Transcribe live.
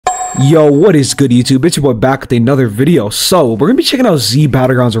Yo, what is good, YouTube? It's your boy back with another video. So, we're gonna be checking out Z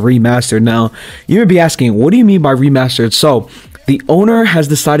Battlegrounds Remastered. Now, you may be asking, what do you mean by remastered? So, the owner has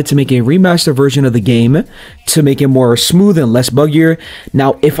decided to make a remastered version of the game to make it more smooth and less buggier.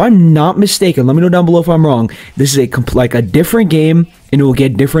 Now, if I'm not mistaken, let me know down below if I'm wrong. This is a different game, and it will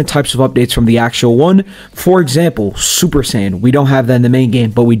get different types of updates from the actual one. For example, Super Saiyan. We don't have that in the main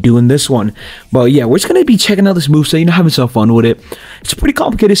game, but we do in this one. But yeah, we're just gonna be checking out this moveset, you know, having some fun with it. It's a pretty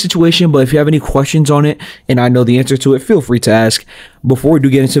complicated situation, but if you have any questions on it and I know the answer to it, feel free to ask. Before we do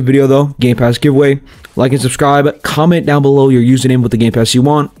get into the video though, Game Pass giveaway, like and subscribe, comment down below your username with the Game Pass you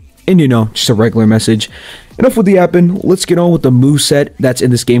want, and you know, just a regular message. Enough with the yapping, let's get on with the moveset that's in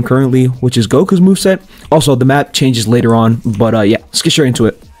this game currently, which is Goku's moveset. Also, the map changes later on, but yeah, let's get straight into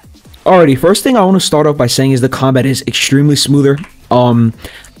it. Alrighty, first thing I want to start off by saying is the combat is extremely smoother.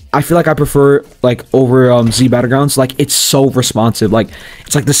 I feel like I prefer over Z Battlegrounds. Like, it's so responsive. Like,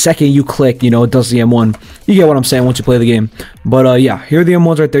 it's like the second you click, you know, it does the M1. You get what I'm saying once you play the game. But yeah, here are the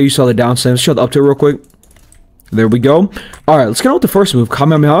M1s right there. You saw the down slams. Show the up tilt real quick. There we go. Alright, let's get on with the first move.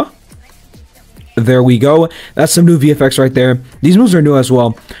 Kamehameha. There we go. That's some new VFX right there. These moves are new as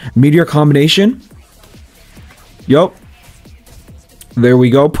well. Meteor combination. Yup. There we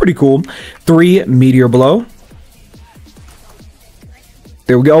go. Pretty cool. 3 meteor blow.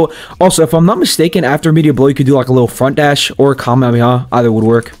 There we go. Also, if I'm not mistaken, after meteor blow, you could do like a little front dash or Kamehameha. Either would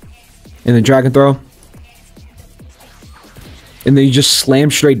work. And then dragon throw. And then you just slam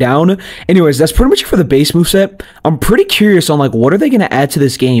straight down. Anyways, that's pretty much it for the base moveset. I'm pretty curious on like what are they going to add to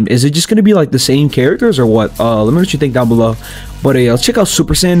this game. Is it just going to be like the same characters or what? Let me know what you think down below. But yeah, let's check out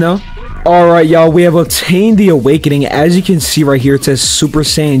Super Saiyan now. Alright, y'all, we have obtained the awakening. As you can see right here, it says Super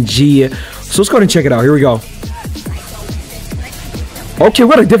Saiyan G. So let's go ahead and check it out. Here we go. Okay, we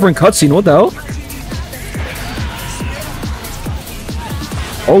got a different cutscene. What the hell?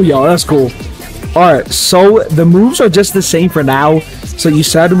 Oh, y'all, that's cool. Alright, so the moves are just the same for now. So you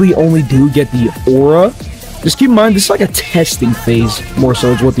sadly only do get the aura. Just keep in mind, this is like a testing phase, more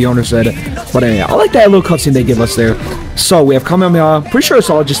so is what the owner said. But anyway, I like that little cutscene they give us there. So we have Kamehameha. Pretty sure it's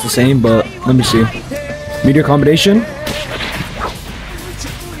all just the same, but let me see. Meteor combination.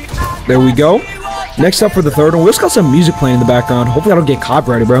 There we go. Next up for the third one, we just got some music playing in the background. Hopefully I don't get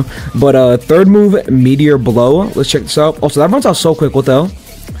copyrighted, bro. But third move, meteor blow. Let's check this out. Also, that runs out so quick. What the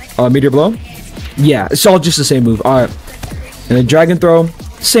hell? Meteor blow. Yeah, it's all just the same move. Alright. And then dragon throw.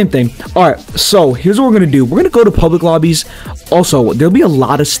 Same thing. Alright, so here's what we're going to do. We're going to go to public lobbies. Also, there'll be a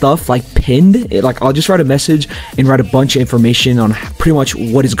lot of stuff like pinned. I'll just write a message and write a bunch of information on pretty much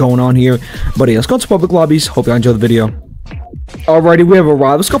what is going on here. But yeah, let's go to public lobbies. Hope you enjoy the video. Alrighty, we have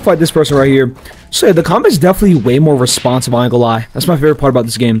arrived. Let's go fight this person right here. So yeah, the combat's definitely way more responsive, I ain't gonna lie. That's my favorite part about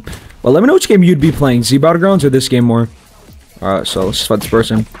this game. Well, let me know which game you'd be playing. Z Battlegrounds or this game more? Alright, so let's just fight this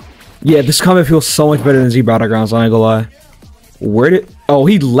person. Yeah, this combat feels so much better than Z Battlegrounds, I ain't gonna lie. Where did... Oh,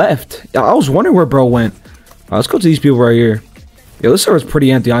 he left. I was wondering where bro went. Alright, let's go to these people right here. Yo, this server's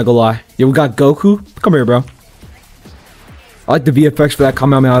pretty empty, I ain't gonna lie. Yo, we got Goku. Come here, bro. I like the VFX for that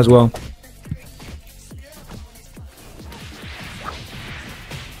Kamehameha as well.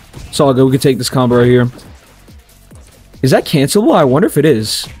 It's all good. We can take this combo right here. Is that cancelable? I wonder if it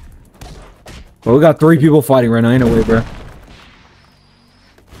is. Well, we got 3 people fighting right now. Ain't no way, bro.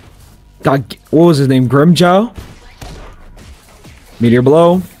 God, what was his name? Grimjow? Meteor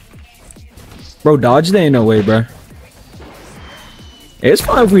blow. Bro, dodge. There ain't no way, bro. Hey, it's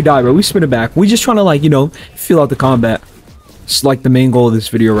fine if we die, bro. We spin it back. We just trying to, like, you know, feel out the combat. It's like the main goal of this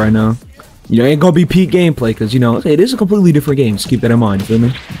video right now. You know, it ain't gonna be peak gameplay because, you know, it is a completely different game. Just keep that in mind. You feel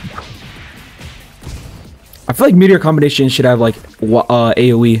me? I feel like meteor combination should have like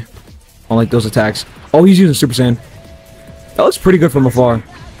AoE on like those attacks. Oh, he's using Super Saiyan. That looks pretty good from afar.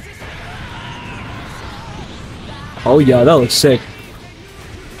 Oh yeah, that looks sick.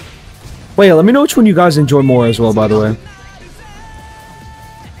 Wait, let me know which one you guys enjoy more as well, by the way.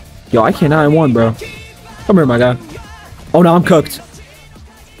 Yo, I can't 9-1, bro. Come here, my guy. Oh no, I'm cooked.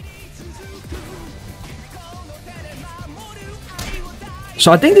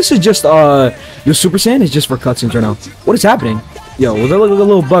 So I think this is just your Super Saiyan is just for cutscenes right now. What is happening? Yo, was that like a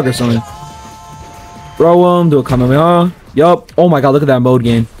little bug or something? Throw him, do a Kamehameha. Yup. Oh my god, look at that mode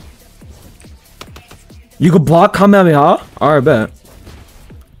gain. You could block Kamehameha? Alright, bet.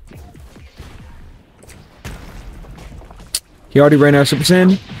 He already ran out of Super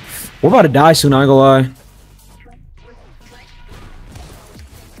Saiyan. We're about to die soon, I ain't gonna lie.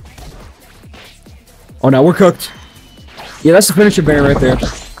 Oh no, we're cooked. Yeah, that's the finisher Baron right there.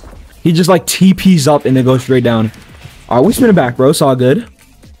 He just like TPs up and then goes straight down. Alright, we spin it back, bro. It's all good.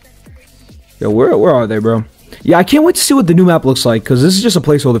 Yo, where are they, bro? Yeah, I can't wait to see what the new map looks like, because this is just a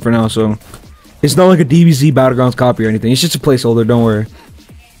placeholder for now, so it's not like a DBZ Battlegrounds copy or anything. It's just a placeholder, don't worry.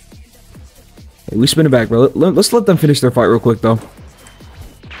 Hey, we spin it back, bro. Let's let them finish their fight real quick, though.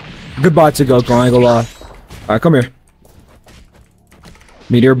 Goodbye to Goku, I ain't gonna lie. Alright, come here.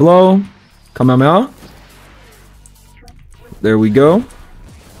 Meteor blow. Kamehameha. There we go.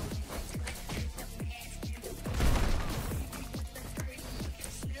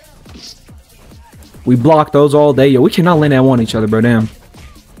 We blocked those all day. Yo, we cannot land that one on each other, bro. Damn.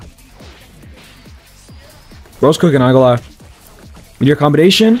 Bro's cooking, I ain't gonna lie. Meteor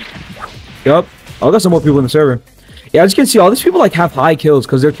combination. Yup. Oh, I got some more people in the server. Yeah, as you can see, all these people like have high kills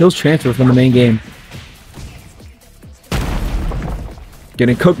because their kills transfer from the main game.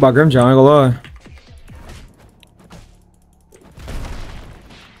 Getting cooked by Grimjaw, I ain't gonna lie.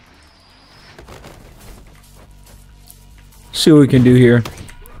 See what we can do here.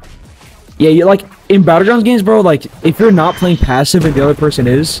 Yeah, you like in Battlegrounds games, bro, like if you're not playing passive and the other person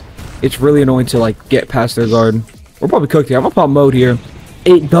is, it's really annoying to like get past their guard. We're probably cooked here. I'm gonna pop mode here.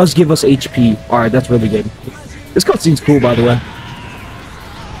 It does give us HP. Alright, that's really good. This cutscene's cool, by the way.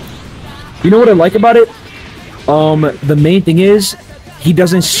 You know what I like about it? The main thing is he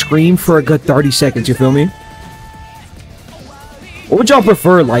doesn't scream for a good 30 seconds, you feel me? What would y'all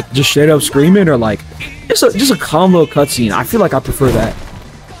prefer? Like just straight up screaming or like just a calm little cutscene? I feel like I prefer that.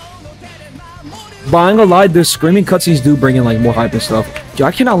 But I ain't gonna lie, the screaming cutscenes do bring in like more hype and stuff. Yo,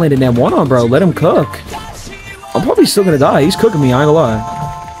 I cannot land in that one on, bro. Let him cook. I'm probably still gonna die. He's cooking me, I ain't gonna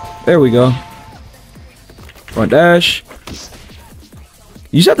lie. There we go. Front dash.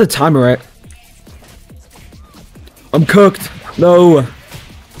 You just have to time it right. I'm cooked. No.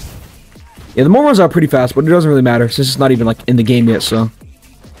 Yeah, the more runs are pretty fast, but it doesn't really matter since it's not even like in the game yet, so.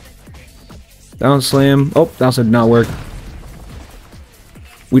 Down slam. Oh, down slam did not work.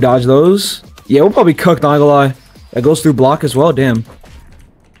 We dodge those. Yeah, we'll probably cook, not gonna lie. That goes through block as well, damn.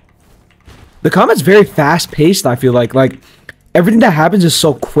 The combat's very fast-paced, I feel like. Like, everything that happens is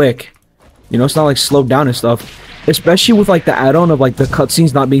so quick. You know, it's not like slowed down and stuff. Especially with like the add-on of like the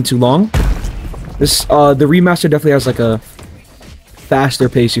cutscenes not being too long. This, the remaster definitely has like a faster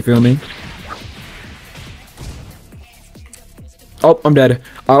pace, you feel me? Oh, I'm dead.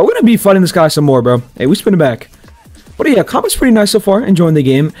 We're gonna be fighting this guy some more, bro. Hey, we spin it back. But yeah, combat's pretty nice so far. Enjoying the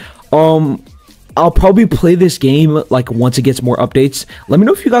game. I'll probably play this game like once it gets more updates. Let me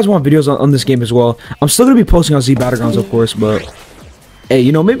know if you guys want videos on this game as well. I'm still gonna be posting on Z Battlegrounds, of course, but hey,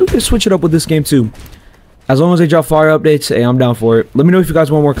 you know, maybe we can switch it up with this game too. As long as they drop fire updates, hey, I'm down for it. Let me know if you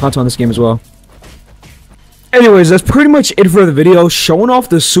guys want more content on this game as well. Anyways, that's pretty much it for the video. Showing off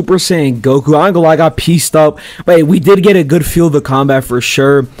the Super Saiyan Goku. I ain't gonna lie, I got pieced up. But hey, we did get a good feel of the combat for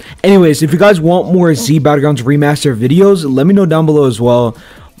sure. Anyways, if you guys want more Z Battlegrounds remaster videos, let me know down below as well.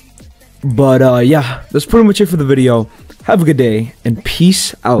 But yeah, that's pretty much it for the video. Have a good day, and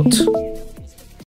peace out.